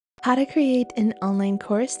How to create an online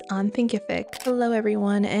course on Thinkific. Hello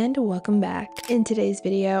everyone and welcome back. In today's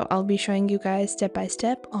video, I'll be showing you guys step by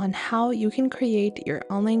step on how you can create your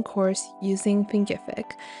online course using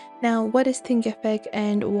Thinkific. Now, what is Thinkific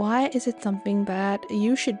and why is it something that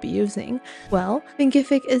you should be using? Well,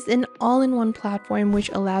 Thinkific is an all-in-one platform which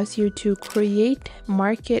allows you to create,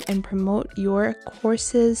 market, and promote your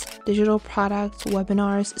courses, digital products,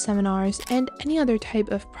 webinars, seminars, and any other type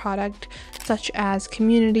of product such as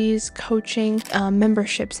communities, coaching,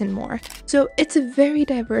 memberships, and more. So it's a very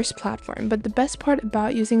diverse platform, but the best part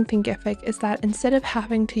about using Thinkific is that instead of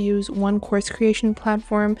having to use one course creation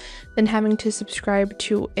platform, then having to subscribe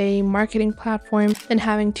to a marketing platform, then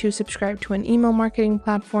having to subscribe to an email marketing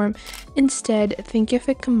platform, instead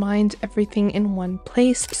Thinkific combines everything in one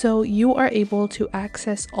place, so you are able to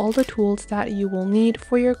access all the tools that you will need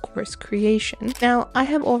for your course creation. Now, I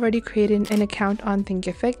have already created an account on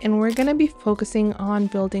Thinkific and we're going to be focusing on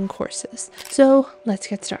building courses. So let's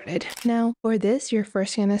get started. Now, for this, you're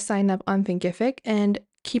first going to sign up on Thinkific, and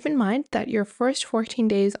keep in mind that your first 14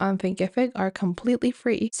 days on Thinkific are completely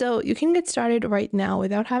free, so you can get started right now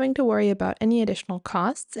without having to worry about any additional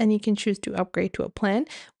costs, and you can choose to upgrade to a plan,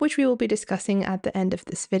 which we will be discussing at the end of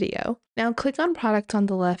this video. Now click on products on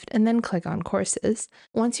the left and then click on courses.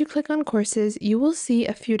 Once you click on courses, you will see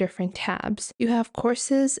a few different tabs. You have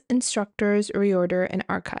courses, instructors, reorder, and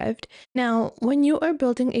archived. Now, when you are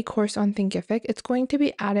building a course on Thinkific, it's going to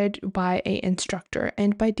be added by an instructor,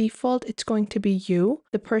 and by default, it's going to be you,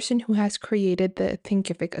 the person who has created the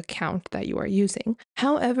Thinkific account that you are using.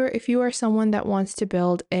 However, if you are someone that wants to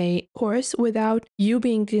build a course without you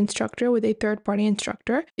being the instructor with a third-party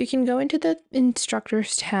instructor, you can go into the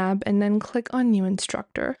instructors tab and then click on new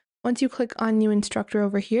instructor. Once you click on new instructor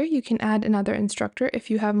over here, you can add another instructor if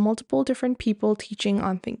you have multiple different people teaching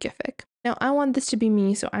on Thinkific. Now I want this to be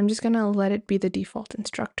me, so I'm just going to let it be the default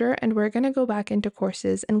instructor, and we're going to go back into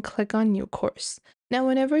courses and click on new course. Now,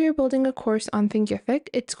 whenever you're building a course on Thinkific,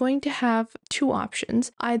 it's going to have two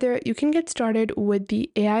options. Either you can get started with the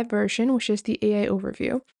AI version, which is the AI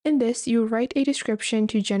overview. In this, you write a description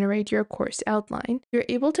to generate your course outline. You're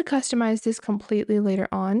able to customize this completely later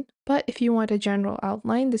on, but if you want a general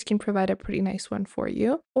outline, this can provide a pretty nice one for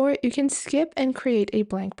you. Or you can skip and create a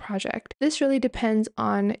blank project. This really depends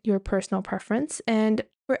on your personal preference, and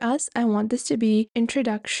for us, I want this to be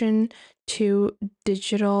Introduction to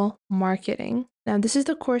Digital Marketing. Now, this is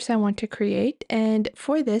the course I want to create, and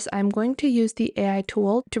for this, I'm going to use the AI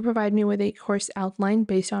tool to provide me with a course outline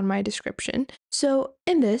based on my description. So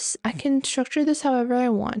in this, I can structure this however I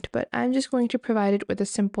want, but I'm just going to provide it with a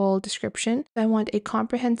simple description. I want a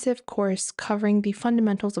comprehensive course covering the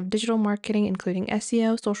fundamentals of digital marketing, including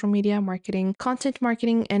SEO, social media marketing, content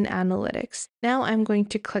marketing, and analytics. Now I'm going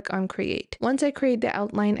to click on create. Once I create the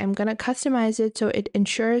outline, I'm going to customize it so it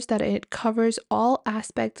ensures that it covers all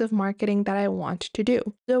aspects of marketing that I want to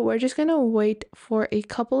do. So we're just going to wait for a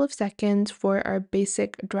couple of seconds for our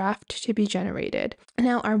basic draft to be generated.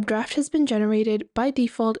 Now our draft has been generated. By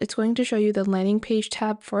default, it's going to show you the landing page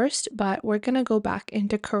tab first, but we're going to go back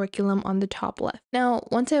into curriculum on the top left. Now,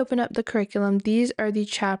 once I open up the curriculum, these are the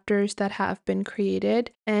chapters that have been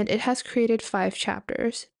created, and it has created 5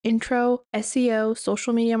 chapters: intro, SEO,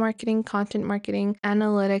 social media marketing, content marketing,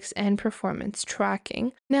 analytics, and performance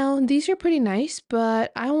tracking. Now, these are pretty nice,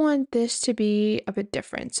 but I want this to be a bit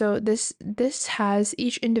different. So this has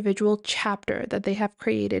each individual chapter that they have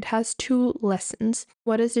created has 2 lessons.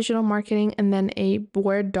 What is digital marketing, and then a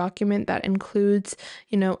Word document that includes,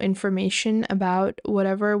 information about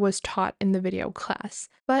whatever was taught in the video class.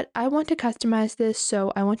 But I want to customize this,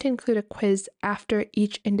 so I want to include a quiz after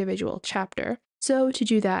each individual chapter. So to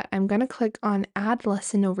do that, I'm going to click on Add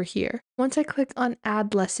Lesson over here. Once I click on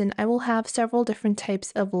Add Lesson, I will have several different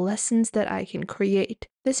types of lessons that I can create.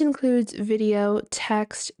 This includes video,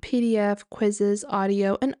 text, PDF, quizzes,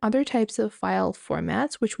 audio, and other types of file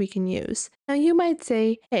formats which we can use. Now you might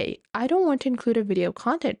say, hey, I don't want to include a video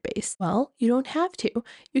content base. Well, you don't have to.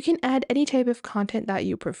 You can add any type of content that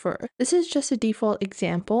you prefer. This is just a default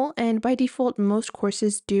example, and by default, most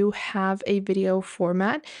courses do have a video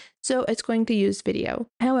format, so it's going to use video.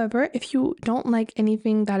 However, if you don't like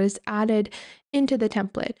anything that is added into the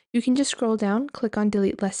template, you can just scroll down, click on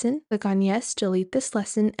delete lesson, click on yes, delete this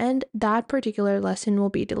lesson, and that particular lesson will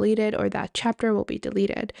be deleted, or that chapter will be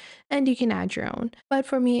deleted, and you can add your own. But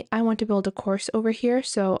for me, I want to build a course over here,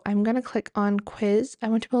 so I'm going to click on quiz. I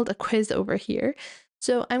want to build a quiz over here.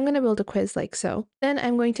 So I'm going to build a quiz like so. Then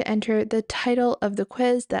I'm going to enter the title of the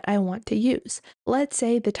quiz that I want to use. Let's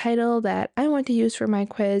say the title that I want to use for my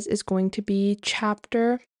quiz is going to be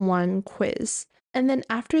Chapter 1 Quiz. And then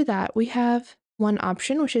after that, we have one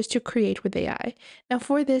option, which is to create with AI. Now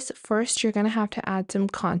for this, first you're going to have to add some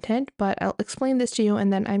content, but I'll explain this to you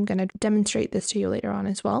and then I'm going to demonstrate this to you later on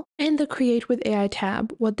as well. In the Create with AI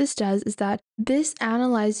tab, what this does is that this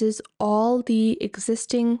analyzes all the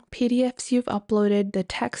existing PDFs you've uploaded, the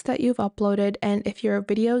text that you've uploaded, and if your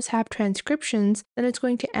videos have transcriptions, then it's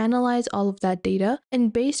going to analyze all of that data.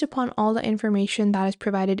 And based upon all the information that is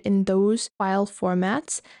provided in those file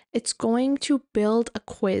formats, it's going to build a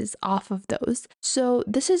quiz off of those. So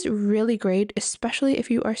this is really great, especially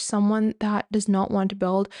if you are someone that does not want to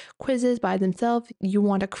build quizzes by themselves. You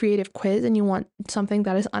want a creative quiz and you want something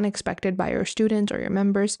that is unexpected by your students or your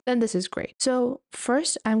members, then this is great. So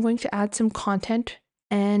first, I'm going to add some content,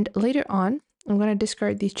 and later on, I'm going to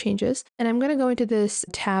discard these changes and I'm going to go into this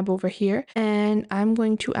tab over here and I'm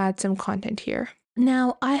going to add some content here.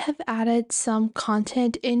 Now, I have added some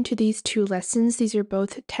content into these two lessons. These are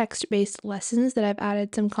both text-based lessons that I've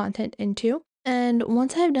added some content into. And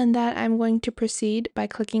once I've done that, I'm going to proceed by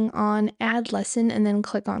clicking on Add Lesson and then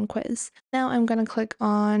click on Quiz. Now I'm going to click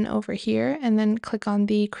on over here and then click on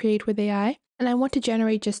the Create with AI. And I want to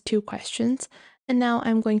generate just 2 questions. And now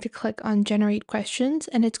I'm going to click on Generate Questions,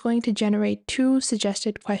 and it's going to generate 2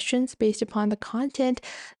 suggested questions based upon the content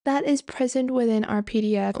that is present within our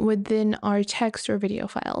PDF, within our text or video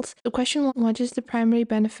files. So question 1, what is the primary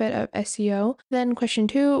benefit of SEO? Then question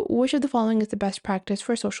 2, which of the following is the best practice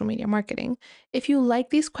for social media marketing? If you like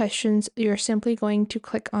these questions, you're simply going to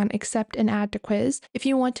click on Accept and Add to Quiz. If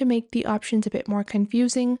you want to make the options a bit more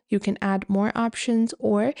confusing, you can add more options,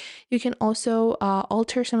 or you can also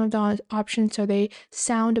alter some of the options so they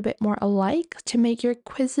sound a bit more alike to make your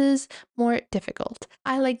quizzes more difficult.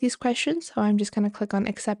 I like these questions, so I'm just going to click on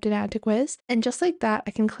Accept and Add to Quiz. And just like that,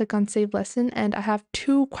 I can click on Save Lesson, and I have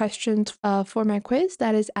 2 questions for my quiz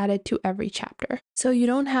that is added to every chapter. So you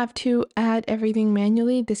don't have to add everything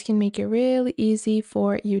manually. This can make it really easy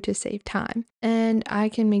for you to save time. And I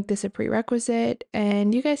can make this a prerequisite,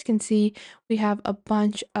 and you guys can see we have a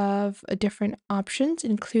bunch of different options,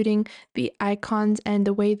 including the icons and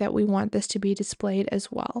the way that we want this to be displayed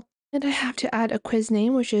as well. And I have to add a quiz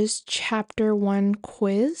name, which is Chapter 1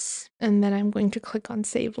 Quiz. And then I'm going to click on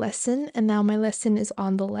Save Lesson. And now my lesson is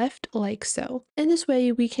on the left, like so. In this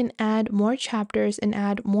way, we can add more chapters and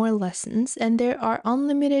add more lessons. And there are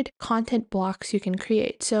unlimited content blocks you can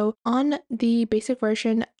create. So on the basic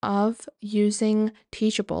version of using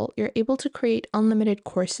Teachable, you're able to create unlimited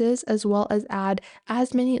courses as well as add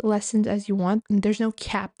as many lessons as you want. And there's no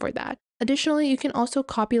cap for that. Additionally, you can also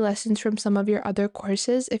copy lessons from some of your other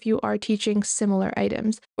courses if you are teaching similar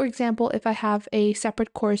items. For example, if I have a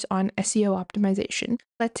separate course on SEO optimization,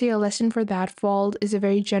 let's say a lesson for that fall is a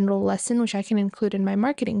very general lesson which I can include in my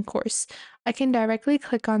marketing course. I can directly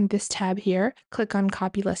click on this tab here, click on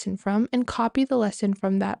Copy Lesson From, and copy the lesson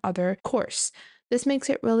from that other course. This makes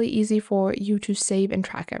it really easy for you to save and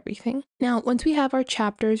track everything. Now, once we have our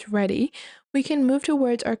chapters ready, we can move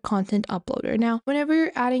towards our content uploader. Now, whenever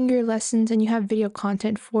you're adding your lessons and you have video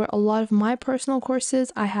content, for a lot of my personal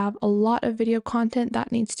courses, I have a lot of video content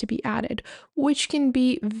that needs to be added, which can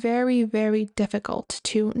be very, very difficult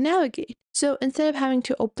to navigate. So instead of having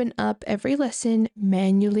to open up every lesson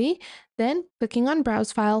manually, then clicking on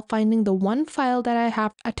Browse File, finding the one file that I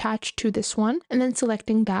have attached to this one, and then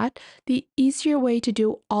selecting that, the easier way to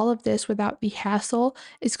do all of this without the hassle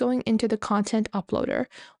is going into the content uploader.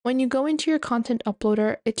 When you go into your content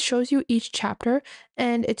uploader, it shows you each chapter,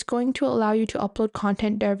 and it's going to allow you to upload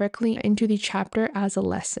content directly into the chapter as a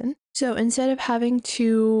lesson. So instead of having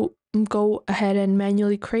to go ahead and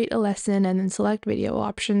manually create a lesson and then select video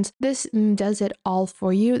options, this does it all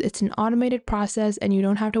for you. It's an automated process and you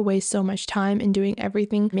don't have to waste so much time in doing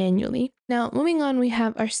everything manually. Now, moving on, we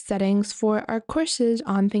have our settings for our courses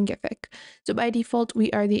on Thinkific. So by default, we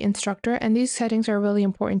are the instructor, and these settings are really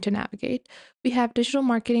important to navigate. We have digital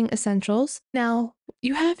marketing essentials. Now,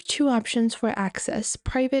 you have 2 options for access: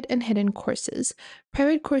 private and hidden courses.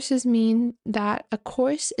 Private courses mean that a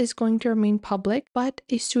course is going to remain public, but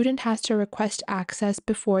a student has to request access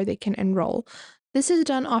before they can enroll. This is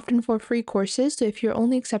done often for free courses, so if you're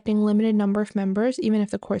only accepting limited number of members, even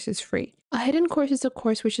if the course is free. A hidden course is a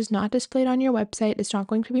course which is not displayed on your website, it's not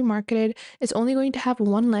going to be marketed, it's only going to have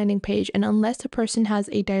one landing page, and unless the person has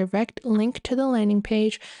a direct link to the landing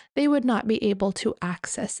page, they would not be able to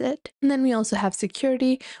access it. And then we also have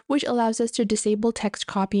security, which allows us to disable text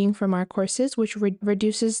copying from our courses, which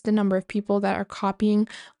reduces the number of people that are copying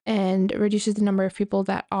and reduces the number of people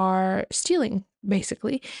that are stealing,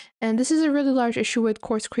 basically. And this is a really large issue with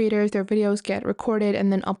course creators. Their videos get recorded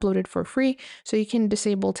and then uploaded for free, so you can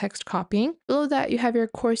disable text copying. Below that, you have your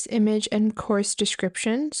course image and course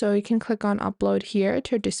description. So you can click on upload here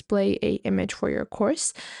to display a image for your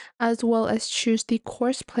course, as well as choose the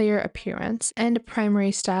course player appearance and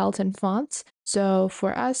primary styles and fonts. So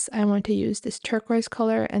for us, I want to use this turquoise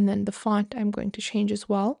color, and then the font I'm going to change as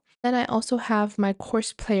well. Then I also have my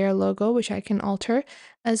course player logo, which I can alter,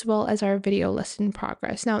 as well as our video lesson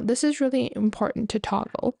progress. Now, this is really important to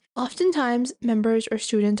toggle. Oftentimes, members or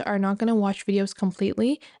students are not going to watch videos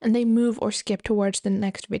completely, and they move or skip towards the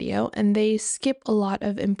next video, and they skip a lot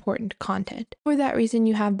of important content. For that reason,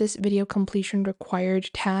 you have this video completion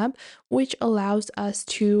required tab, which allows us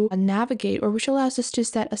to navigate, or which allows us to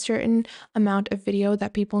set a certain amount of video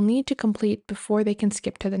that people need to complete before they can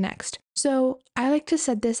skip to the next. So I like to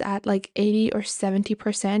set this at like 80 or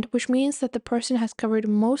 70%, which means that the person has covered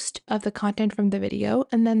most of the content from the video,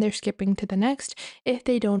 and then they're skipping to the next if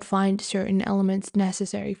they don't find certain elements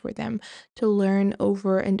necessary for them to learn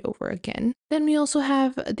over and over again. Then we also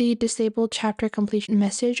have the disabled chapter completion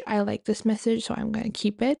message. I like this message, so I'm going to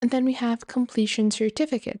keep it. And then we have completion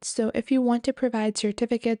certificates. So if you want to provide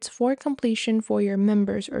certificates for completion for your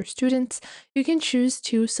members or students, you can choose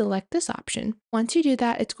to select this option. Once you do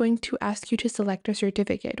that, it's going to ask you to select a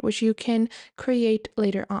certificate, which you can create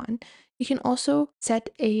later on. You can also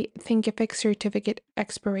set a Thinkific certificate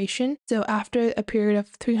expiration. So after a period of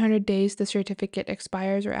 300 days, the certificate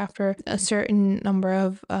expires, or after a certain number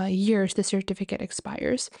of years, the certificate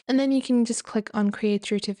expires. And then you can just click on create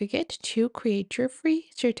certificate to create your free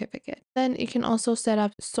certificate. Then you can also set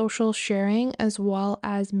up social sharing, as well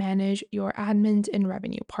as manage your admins and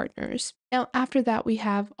revenue partners. Now, after that, we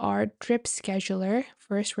have our drip scheduler.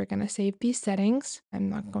 First, we're going to save these settings. I'm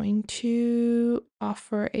not going to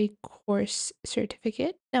offer a course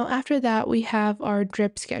certificate. Now, after that, we have our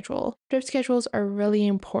drip schedule. Drip schedules are really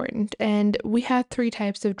important, and we have 3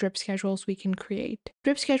 types of drip schedules we can create.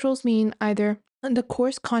 Drip schedules mean either the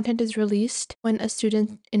course content is released when a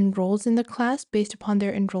student enrolls in the class based upon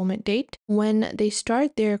their enrollment date, when they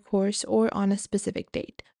start their course, or on a specific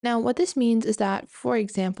date. Now, what this means is that, for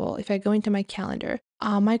example, if I go into my calendar,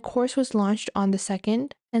 my course was launched on the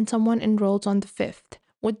 2nd and someone enrolls on the 5th.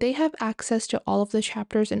 Would they have access to all of the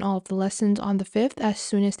chapters and all of the lessons on the 5th as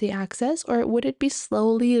soon as they access, or would it be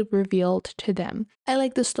slowly revealed to them? I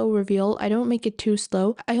like the slow reveal. I don't make it too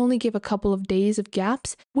slow. I only give a couple of days of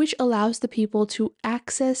gaps, which allows the people to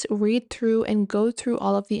access, read through, and go through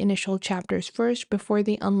all of the initial chapters first before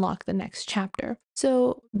they unlock the next chapter.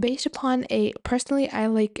 So based upon personally, I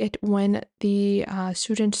like it when the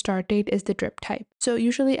student start date is the drip type. So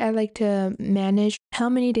usually I like to manage how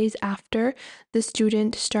many days after the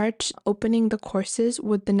student starts opening the courses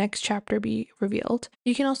would the next chapter be revealed.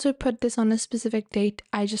 You can also put this on a specific date.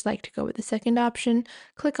 I just like to go with the second option.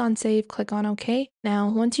 Click on save, click on OK. Now,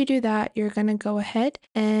 once you do that, you're going to go ahead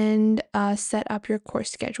and set up your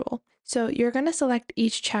course schedule. So you're going to select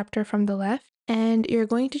each chapter from the left, and you're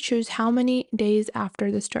going to choose how many days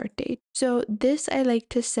after the start date. So this I like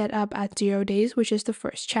to set up at 0 days, which is the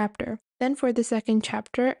first chapter. Then for the second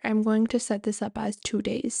chapter, I'm going to set this up as 2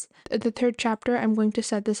 days. The third chapter, I'm going to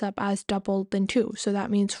set this up as double than 2, so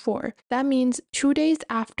that means 4. That means 2 days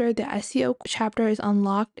after the SEO chapter is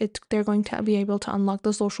unlocked, they're going to be able to unlock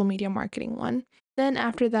the social media marketing one. Then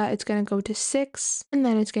after that, it's going to go to 6, and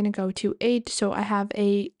then it's going to go to 8. So I have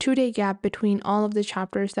a 2-day gap between all of the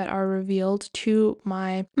chapters that are revealed to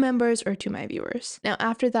my members or to my viewers. Now,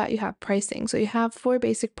 after that, you have pricing. So you have 4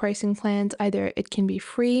 basic pricing plans. Either it can be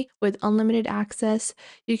free with unlimited access.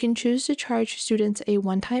 You can choose to charge students a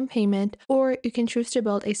one-time payment, or you can choose to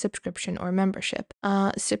build a subscription or membership,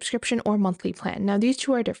 subscription or monthly plan. Now, these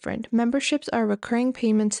 2 are different. Memberships are recurring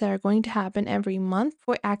payments that are going to happen every month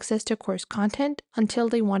for access to course content. Until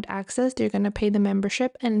they want access, they're going to pay the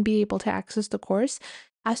membership and be able to access the course.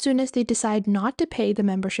 As soon as they decide not to pay the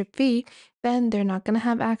membership fee, then they're not going to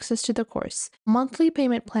have access to the course. Monthly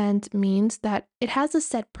payment plans means that it has a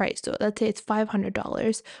set price. So let's say it's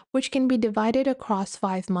 $500, which can be divided across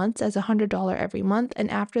 5 months as $100 every month. And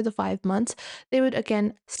after the 5 months, they would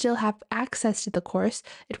again still have access to the course.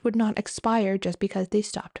 It would not expire just because they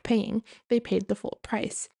stopped paying. They paid the full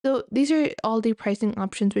price. So these are all the pricing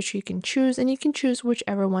options which you can choose, and you can choose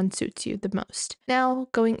whichever one suits you the most. Now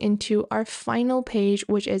going into our final page,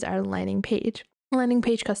 which is our landing page. Landing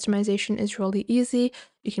page customization is really easy.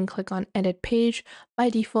 You can click on edit page. By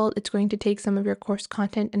default, it's going to take some of your course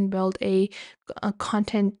content and build a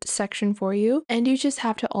content section for you. And you just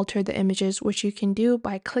have to alter the images, which you can do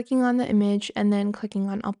by clicking on the image and then clicking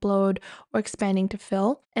on upload or expanding to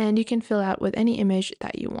fill. And you can fill out with any image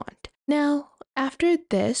that you want. Now, after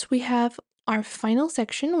this, we have our final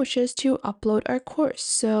section, which is to upload our course.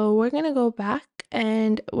 So we're going to go back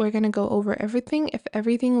and we're going to go over everything. If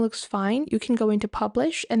everything looks fine, you can go into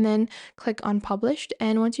publish and then click on published.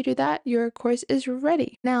 And once you do that, your course is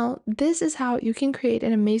ready. Now, this is how you can create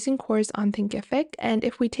an amazing course on Thinkific. And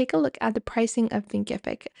if we take a look at the pricing of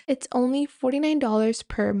Thinkific, it's only $49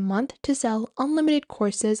 per month to sell unlimited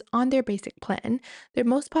courses on their basic plan. Their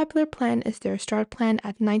most popular plan is their start plan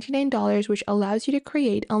at $99, which allows you to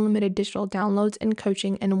create unlimited digital downloads and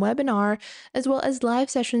coaching and webinar, as well as live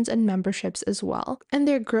sessions and memberships as well. And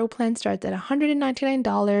their Grow plan starts at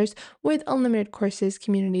 $199 with unlimited courses,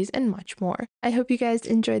 communities, and much more. I hope you guys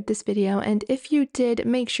enjoyed this video, and if you did,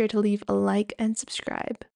 make sure to leave a like and subscribe.